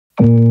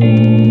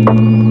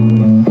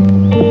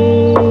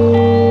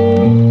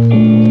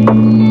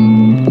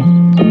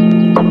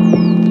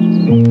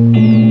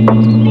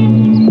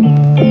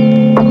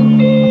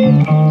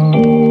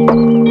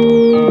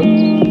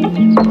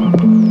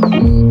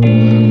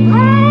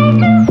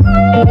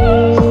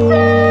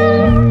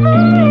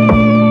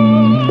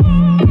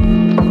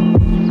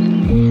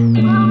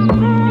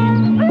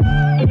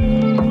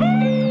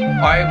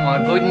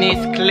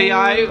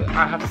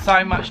I have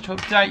so much to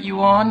update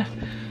you on.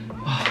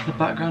 Oh, the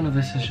background of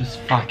this is just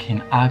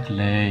fucking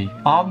ugly.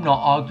 I'm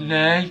not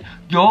ugly,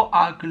 you're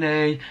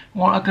ugly.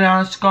 Want a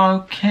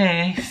Glasgow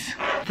kiss?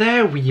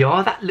 There we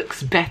are, that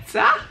looks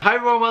better. Hi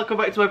everyone, welcome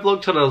back to my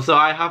vlog channel. So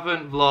I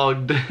haven't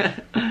vlogged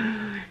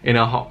in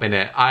a hot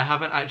minute. I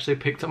haven't actually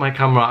picked up my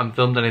camera and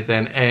filmed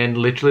anything in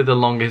literally the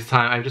longest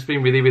time. I've just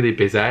been really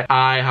busy.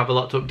 I have a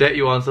lot to update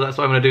you on, so that's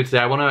what I'm gonna do today.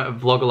 I wanna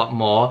vlog a lot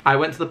more. I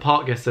went to the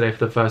park yesterday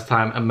for the first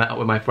time and met up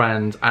with my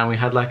friends, and we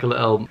had like a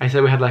little, I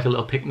said we had like a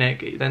little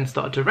picnic. It then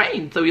started to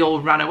rain, so we all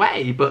ran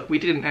away, but we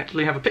didn't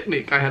actually have a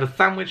picnic. I had a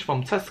sandwich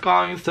from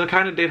Tesco's, so I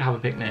kinda did have a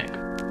picnic.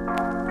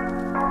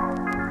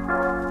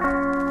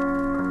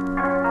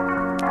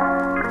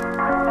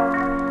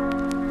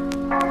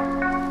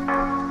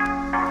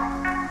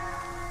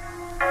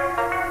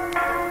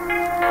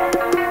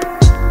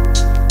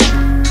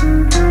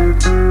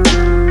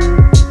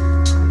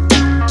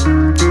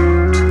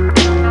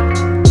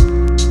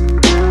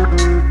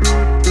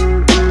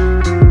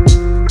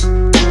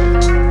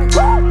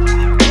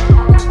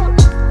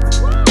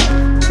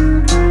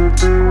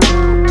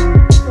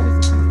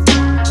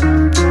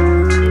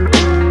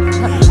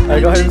 I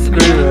got him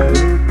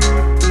screwed.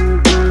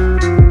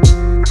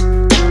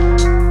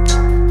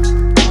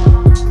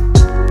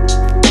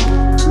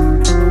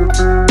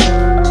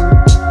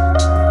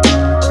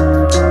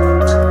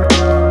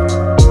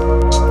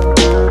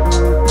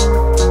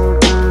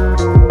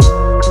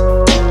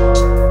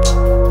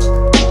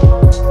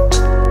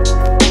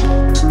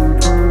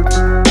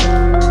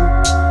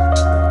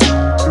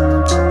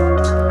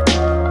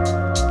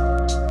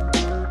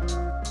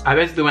 I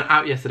basically went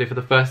out yesterday for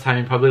the first time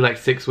in probably like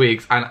 6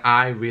 weeks, and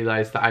I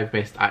realised that I've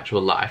missed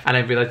actual life, and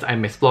I realised I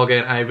missed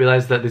vlogging, and I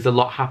realised that there's a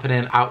lot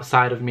happening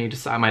outside of me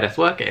just sat at my desk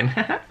working.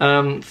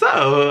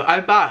 So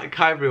I'm back.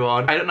 Hi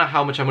everyone. I don't know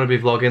how much I'm going to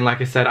be vlogging.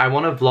 Like I said, I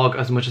want to vlog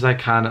as much as I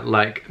can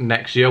like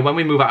next year when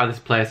we move out of this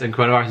place and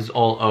coronavirus is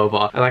all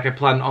over. Like I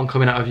plan on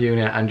coming out of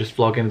uni and just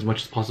vlogging as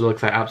much as possible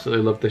because I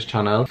absolutely love this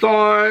channel.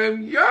 So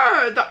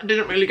yeah, that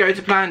didn't really go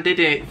to plan, did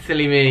it?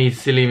 Silly me,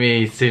 silly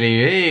me, silly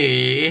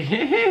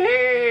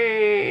me.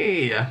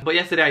 But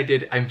yesterday I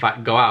did in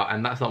fact go out,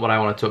 and that's not what I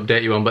wanted to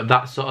update you on, but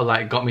that sort of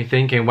like got me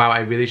thinking, wow, I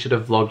really should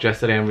have vlogged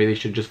yesterday and really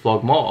should just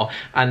vlog more.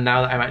 And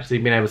now that I've actually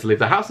been able to leave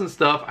the house and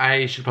stuff,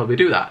 I should probably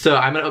do that. So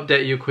I'm going to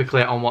update you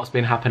quickly on what's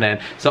been happening.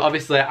 So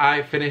obviously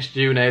I finished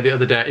uni the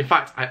other day. In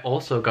fact, I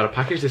also got a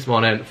package this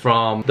morning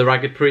from the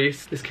Ragged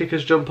Priest. This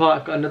Kickers jumper,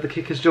 I've got another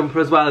Kickers jumper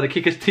as well, and the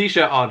Kickers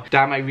t-shirt on.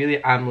 Damn, I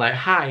really am like,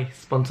 hi,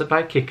 sponsored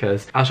by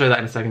Kickers. I'll show you that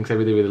in a second because I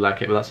really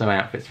like it, but that's where my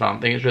outfit's from. I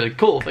think it's really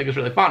cool, I think it's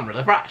really fun,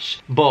 really fresh.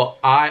 But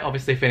I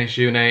obviously finished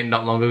uni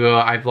not long ago.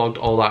 I vlogged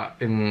all that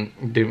didn't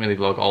really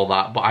vlog all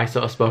that, but I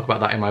sort of spoke about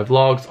that in my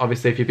vlogs.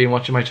 Obviously, if you've been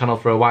watching my channel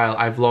for a while,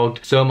 I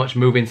vlogged so much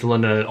moving to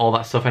London and all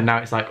that stuff, and now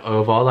it's like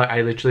over. Like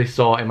I literally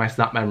saw in my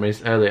snap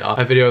memories earlier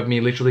a video of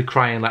me literally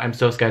crying like I'm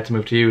so scared to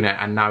move to uni,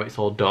 and now it's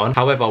all done.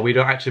 However, we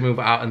don't actually move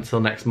out until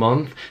next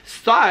month.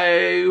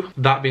 So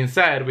that being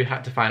said, we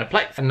had to find a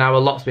place, and now a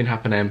lot's been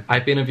happening.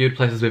 I've been and viewed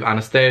places with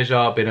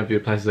Anastasia, been and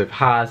viewed places with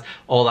Haz,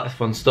 all that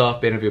fun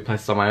stuff, been and viewed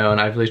places on my own.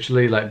 I've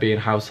literally like been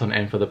house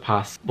hunting for the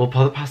past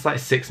like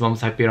 6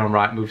 months. I've been on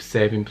Rightmove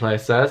saving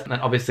places, and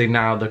obviously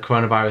now the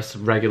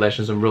coronavirus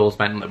regulations and rules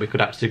meant that we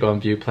could actually go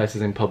and view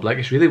places in public.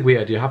 It's really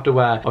weird. You have to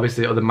wear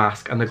obviously the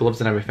mask and the gloves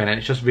and everything, and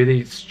it's just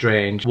really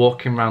strange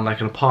walking around like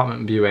an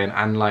apartment viewing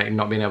and like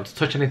not being able to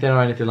touch anything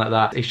or anything like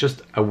that. It's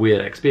just a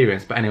weird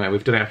experience. But anyway,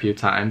 we've done it a few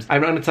times.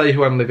 I'm not going to tell you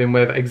who I'm living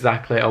with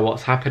exactly or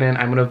what's happening.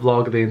 I'm going to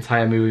vlog the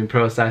entire moving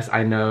process.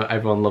 I know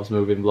everyone loves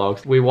moving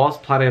vlogs. We was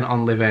planning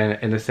on living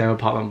in the same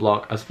apartment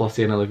block as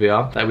Flossie and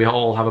Olivia. Like we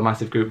all have a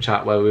massive group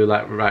chat where we were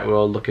like, right, we're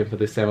all looking for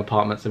the same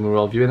apartments and we were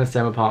all viewing the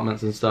same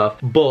apartments and stuff.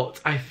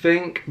 But I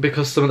think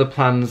because some of the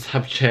plans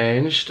have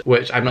changed,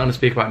 which I'm not going to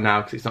speak about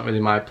now because it's not really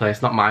my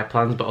place, not my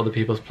plans, but other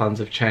people's plans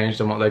have changed,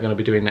 and what they're going to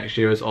be doing next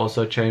year has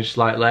also changed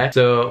slightly.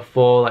 So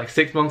for like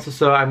 6 months or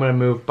so, I'm going to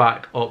move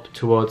back up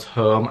towards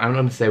home. I'm not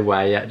going to say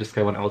where yet, just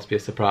because I want it all to be a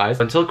surprise.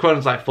 Until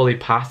Corona's like fully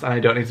passed and I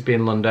don't need to be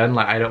in London,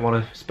 like I don't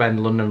want to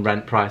spend London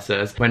rent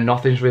prices when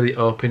nothing's really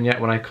open yet,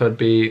 when I could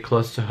be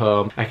close to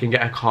home. I can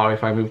get a car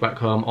if I move back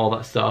home, all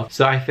that stuff.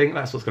 So I think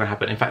that's what's going to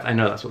happen. In fact, I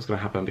know that's what's going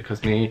to happen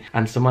because me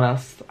and someone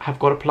else have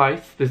got a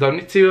place. There's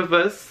only 2 of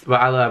us,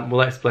 but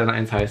we'll explain that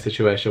entire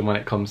situation when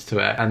it comes to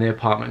it. And the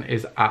apartment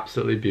is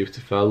absolutely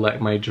beautiful,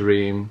 like my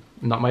dream.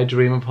 Not my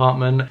dream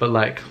apartment, but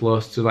like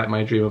close to like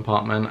my dream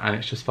apartment, and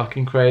it's just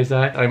fucking crazy.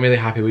 I'm really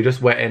happy. We're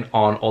just waiting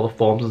on all the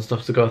forms and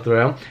stuff to go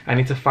through. I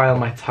need to file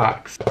my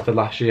tax for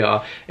last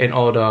year in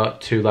order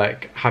to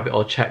like have it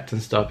all checked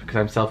and stuff, because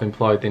I'm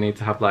self-employed. They need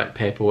to have like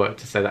paperwork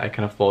to say that I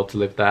can afford to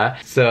live there.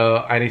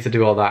 So I need to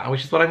do all that,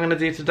 which is what I'm gonna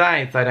do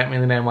today. So I don't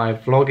really know why I'm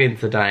vlogging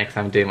today because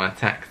I'm doing my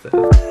taxes.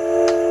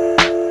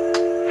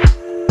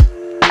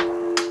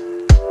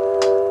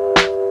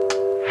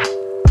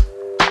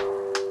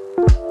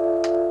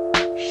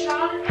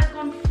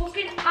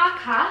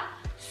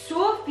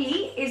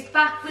 Sophie is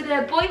back with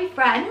her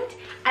boyfriend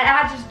and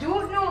I just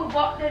don't know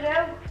what to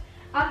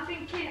do. I'm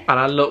thinking. And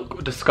I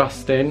look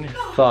disgusting,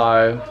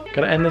 so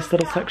gonna end this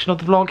little section of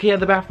the vlog here.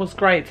 The bath was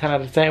great, 10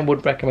 out of 10.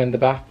 Would recommend the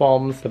bath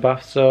bombs, the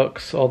bath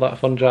soaks, all that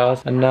fun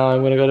jazz. And now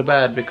I'm gonna go to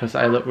bed because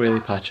I look really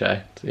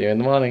patchy. See you in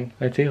the morning.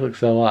 My teeth look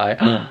so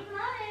white.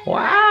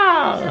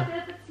 Wow!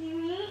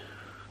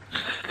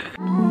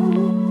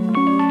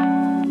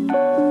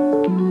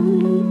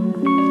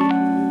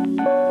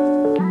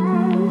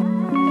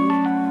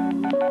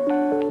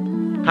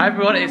 Hi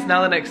everyone, it's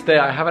now the next day.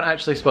 I haven't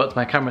actually spoke to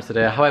my camera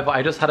today. However,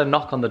 I just had a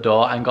knock on the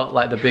door and got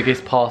like the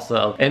biggest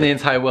parcel in the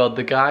entire world.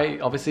 The guy,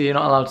 obviously you're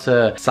not allowed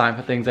to sign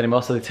for things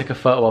anymore, so they took a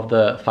photo of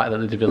the fact that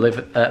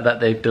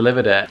they've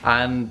delivered it.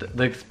 And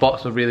this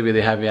box was really,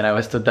 really heavy, and I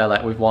was stood there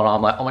like with one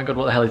arm like, oh my god,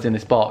 what the hell is in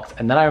this box?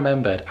 And then I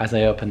remembered as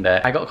I opened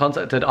it, I got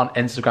contacted on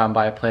Instagram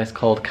by a place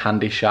called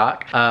Candy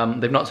Shack.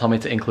 They've not told me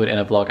to include it in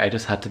a vlog, I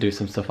just had to do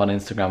some stuff on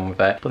Instagram with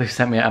it. But they've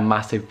sent me a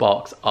massive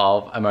box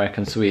of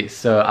American sweets,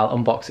 so I'll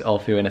unbox it all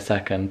for you in a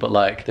second. But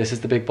like, this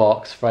is the big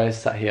box. Freya's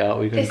sat here.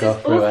 We can go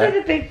through it. This is also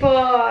the big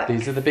box.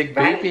 These are the big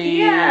right babies.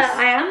 Yeah,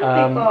 I am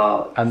the big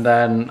box. And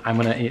then I'm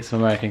gonna eat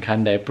some American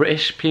candy.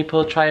 British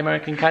people try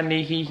American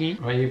candy. Hee hee.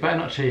 Right, you better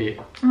not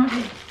cheat.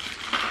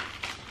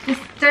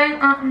 Just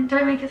don't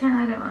make it something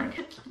I don't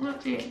like.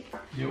 What do you?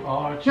 You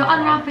are cheating. You're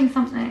unwrapping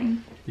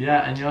something.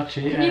 Yeah, and you're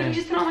cheating. Can you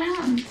just put it on my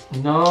hands?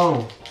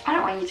 No. I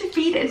don't want you to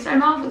feed it. So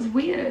mouth is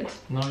weird.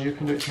 No, you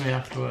can do it to me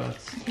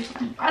afterwards. Okay,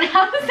 fine.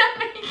 How does that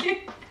make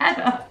you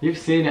better? You've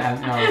seen it,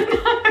 haven't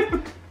you?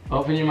 No.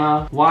 Open your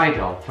mouth. Wide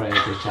up, Freya's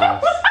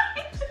chest.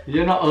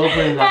 You're not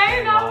opening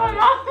that. No, not my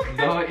mouth.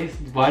 No, it's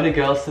why the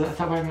girls say that's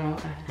not why my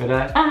mouth.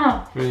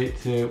 Ready?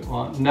 3, 2,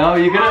 1. No,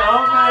 you're gonna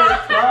open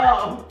it.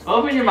 Stop.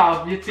 Open your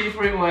mouth. Your teeth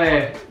are in the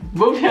way.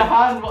 Move your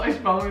hand. What is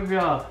wrong with you?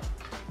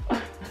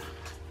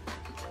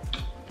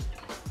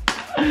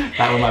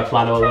 That was my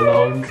plan all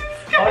along.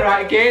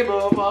 Alright, game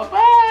over.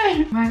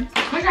 Bye. Right.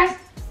 Bye, guys.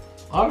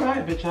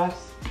 Alright, bitch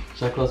ass.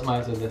 Should I close my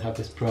eyes and then have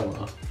this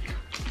promo?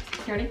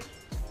 You ready?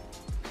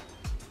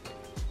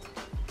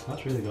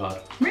 That's really good.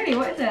 Really?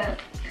 What is it?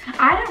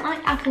 I don't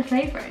like apple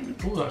flavouring.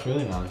 Oh, that's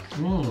really nice.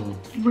 Mmm.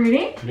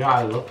 Really? Yeah,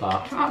 I love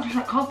that. Oh, just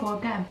like cardboard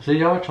again. So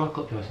you're a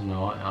chocolate person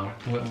though, aren't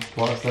you?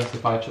 What is this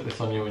if I chuck this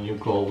on you and you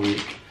go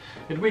weak?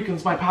 It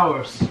weakens my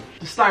powers.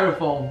 The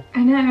styrofoam.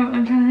 I know,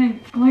 I'm trying to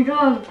think. Oh my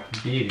god.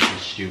 Beat it, you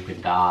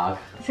stupid dog.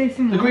 Say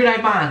something. The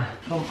green-eyed man.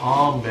 Come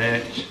on,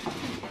 bitch.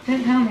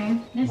 Don't tell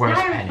me. There's Where's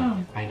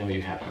styrofoam. Penny? I know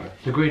you have her.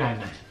 The green-eyed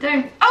man.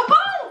 Don't. Oh,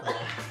 Paul!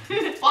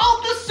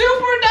 Oh, the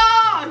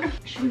super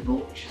dog! Should we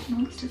watch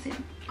Monsters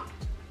in?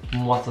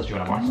 Monsters, you're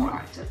a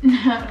monster.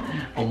 No.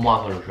 Oh,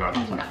 monsters, you're a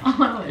monster.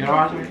 Oh, You're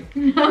alright?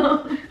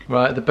 no.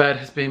 Right, the bed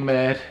has been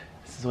made.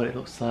 This is what it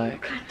looks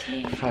like.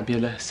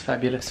 Fabulous,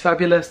 fabulous,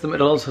 fabulous. The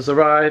McDonald's has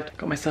arrived.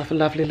 Got myself a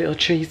lovely little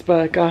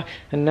cheeseburger.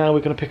 And now we're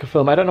going to pick a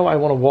film. I don't know what I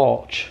want to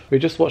watch. We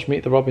just watched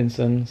Meet the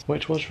Robinsons,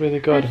 which was really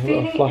good. A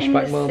little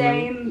flashback moment.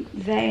 Same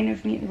vein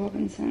of Meet the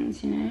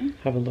Robinsons, you know?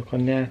 Have a look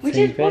on there. What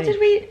did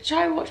we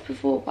try to watch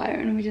before,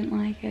 Byron, and we didn't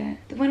like it?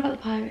 The one about the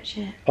pirate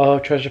ship. Oh,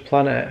 Treasure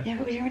Planet. Yeah,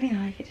 but we didn't really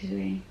like it, did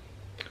we?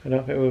 I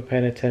don't think we were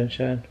paying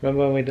attention.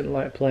 Remember when we didn't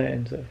like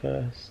planes at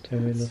first?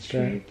 And we loved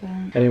it.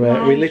 But... Anyway,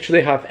 we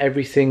literally have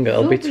every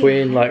single,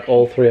 between like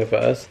all three of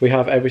us, we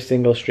have every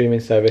single streaming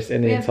service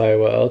in the entire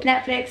world.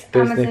 Netflix,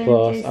 Disney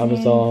Plus,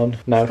 Amazon,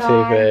 Now Sky.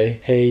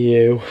 TV, Hey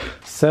You.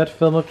 Third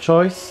film of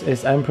choice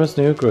is Emperor's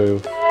New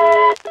Groove.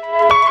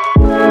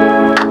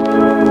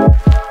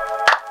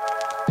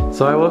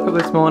 So I woke up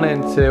this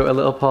morning to a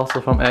little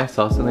parcel from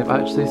ASOS and they've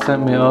actually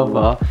sent me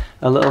over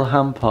a little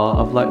hamper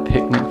of like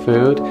picnic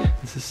food.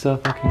 This is so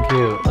fucking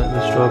cute, like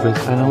the strawberries.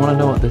 And I want to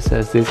know what this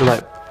is. These are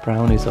like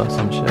brownies or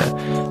some shit.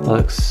 That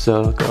looks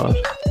so good.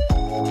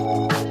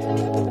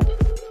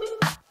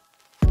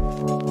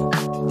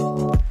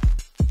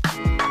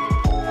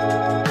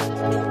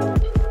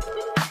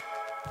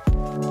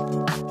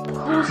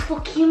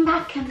 Fucking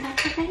back and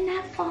that's what I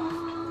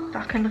never.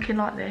 Back and looking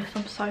like this,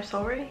 I'm so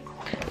sorry.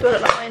 Do I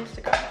look like my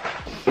Instagram?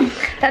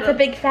 That's a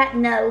big fat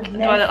no,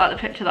 Do I look like the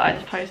picture that I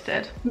just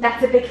posted?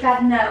 That's a big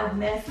fat no,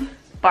 miss.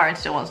 Byron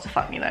still wants to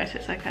fuck me though, so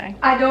it's okay.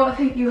 I don't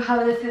think you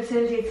have the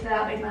facilities for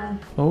that, big man.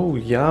 Oh,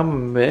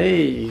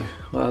 yummy.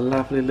 What a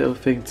lovely little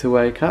thing to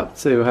wake up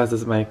to. Has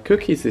us made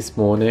cookies this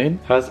morning.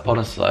 Has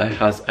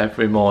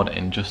every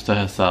morning just to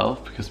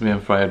herself because me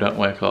and Freya don't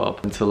wake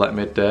up until like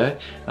midday.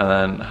 And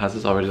then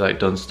has already like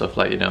done stuff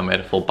like, you know, made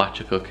a full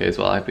batch of cookies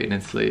while I've been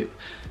in sleep.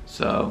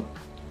 So,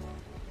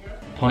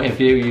 point of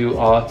view, you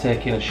are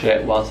taking a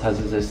shit whilst Has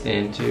is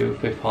listening to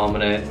Fifth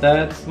Harmony.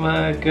 That's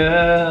my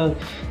girl.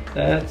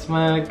 That's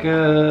my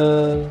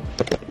girl.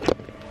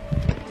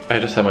 I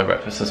just had my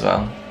breakfast as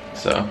well,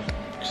 so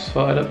just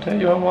thought I'd update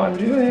you on what I'm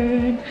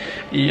doing.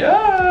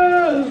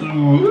 Yes!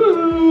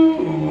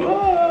 Woo!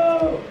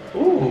 Whoa!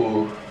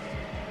 Ooh.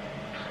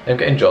 I'm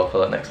getting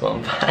joyful next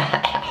month.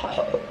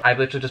 I've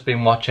literally just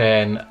been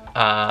watching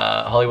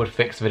Hollywood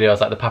Fix videos,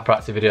 like the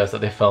paparazzi videos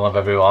that they film of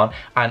everyone,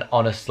 and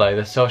honestly,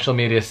 the social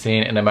media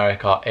scene in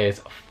America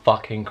is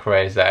fucking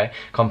crazy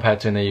compared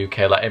to in the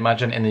UK. Like,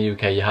 imagine in the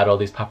UK you had all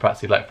these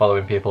paparazzi like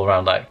following people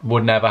around, like,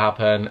 would never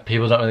happen.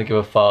 People don't really give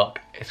a fuck.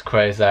 It's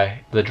crazy.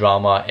 The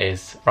drama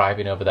is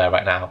thriving over there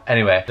right now.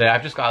 Anyway,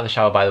 I've just got out of the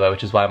shower, by the way,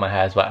 which is why my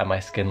hair's wet and my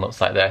skin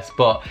looks like this.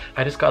 But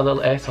I just got a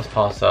little ASOS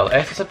parcel.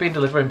 ASOS have been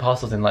delivering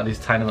parcels in like these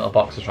tiny little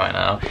boxes right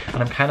now,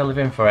 and I'm kind of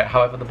living for it.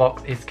 However, the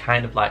box is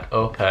kind of like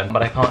open,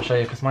 but I can't show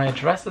you because my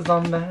address is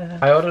on there.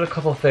 I ordered a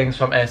couple things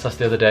from ASOS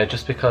the other day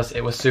just because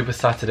it was Super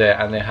Saturday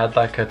and they had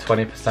like a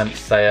 20%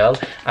 sale,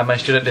 and my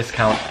student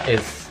discount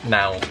is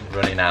now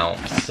running out,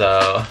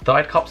 so thought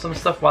I'd cop some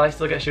stuff while I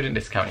still get student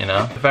discount, you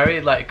know.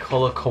 Very like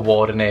colour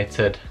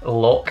coordinated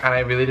look, and I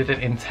really didn't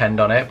intend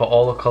on it, but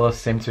all the colours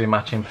seem to be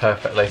matching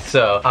perfectly.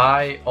 So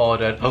I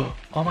ordered, oh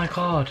my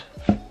god,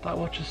 that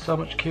watch is so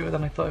much cuter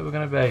than I thought it was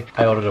going to be.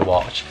 I ordered a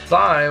watch. So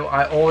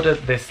I ordered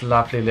this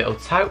lovely little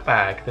tote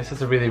bag. This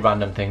is a really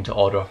random thing to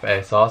order off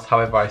ASOS.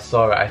 However, I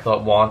saw it, I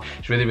thought, one,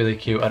 it's really, really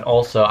cute. And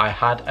also, I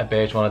had a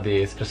beige one of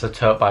these, just a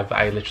tote bag that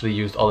I literally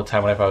used all the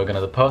time whenever I was going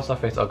to the post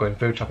office or going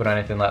food shopping or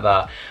anything like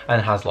that,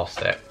 and has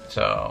lost it.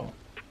 So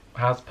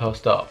has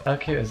post up. How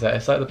cute is it?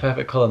 It's like the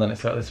perfect colour, and then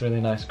it's got this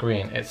really nice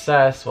green. It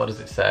says, what does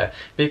it say?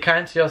 Be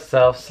kind to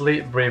yourself,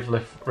 sleep, breathe,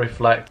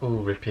 reflect.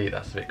 Ooh, repeat,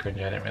 that's a bit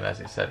cringy. I didn't realise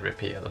it said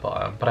repeat at the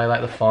bottom. But I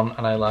like the font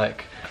and I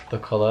like the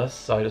colours,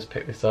 so I just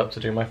picked this up to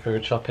do my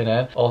food shopping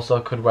in.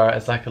 Also could wear it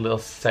as like a little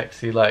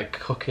sexy like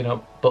cooking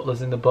up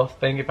butlers in the buff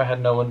thing if I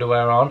had no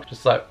underwear on.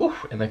 Just like,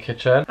 oof, in the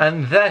kitchen.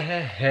 And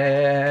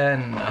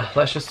then,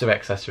 let's just do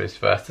accessories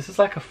first. This is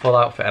like a full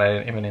outfit and I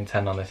didn't even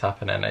intend on this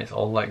happening. It's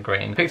all like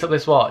green. Picked up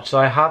this watch. So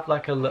I have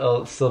like a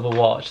little silver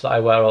watch that I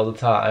wear all the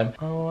time.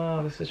 Oh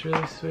wow, this is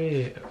really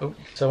sweet. Ooh.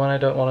 So when I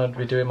don't want to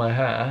be doing my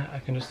hair, I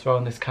can just throw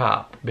on this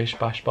cap. Bish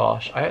bash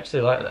bosh. I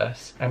actually like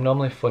this. I'm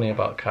normally funny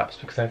about caps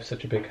because I have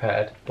such a big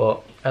head,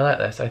 but I like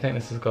this. I think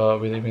this has got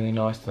really, really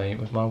nicely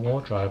with my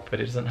wardrobe, but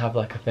it doesn't have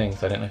like a thing,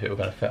 so I didn't know if it was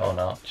going to fit or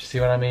not. Do you see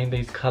what I mean?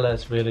 These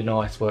colours really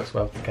nice, works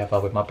well together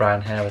with my brown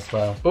hair as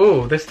well.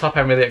 Ooh, this top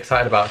I'm really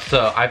excited about.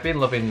 So I've been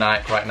loving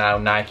Nike right now,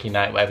 Nike,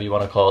 whatever you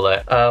want to call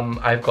it.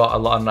 I've got a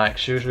lot of Nike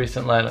shoes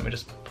recently. Let me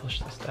just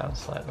push this down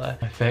slightly.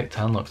 My fake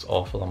tan looks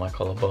awful on my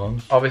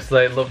collarbone.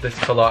 Obviously, love this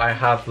colour. I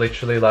have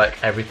literally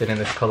like everything in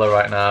this colour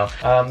right now.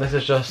 This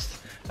is just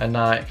a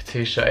Nike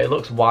t-shirt. It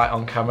looks white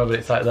on camera, but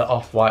it's like the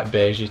off-white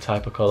beigey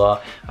type of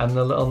colour, and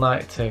the little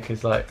Nike tick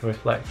is like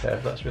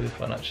reflective. That's really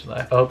fun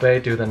actually.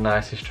 Obey do the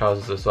nicest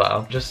trousers as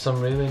well. Just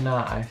some really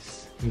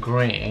nice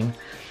green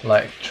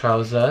like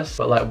trousers,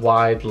 but like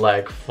wide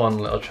leg fun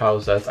little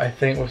trousers. I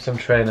think with some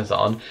trainers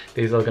on,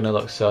 these are gonna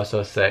look so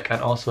sick.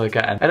 And also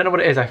again, I don't know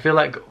what it is, I feel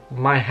like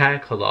my hair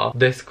colour,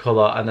 this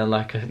colour, and then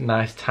like a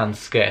nice tan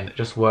skin, it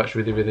just works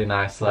really, really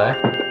nicely.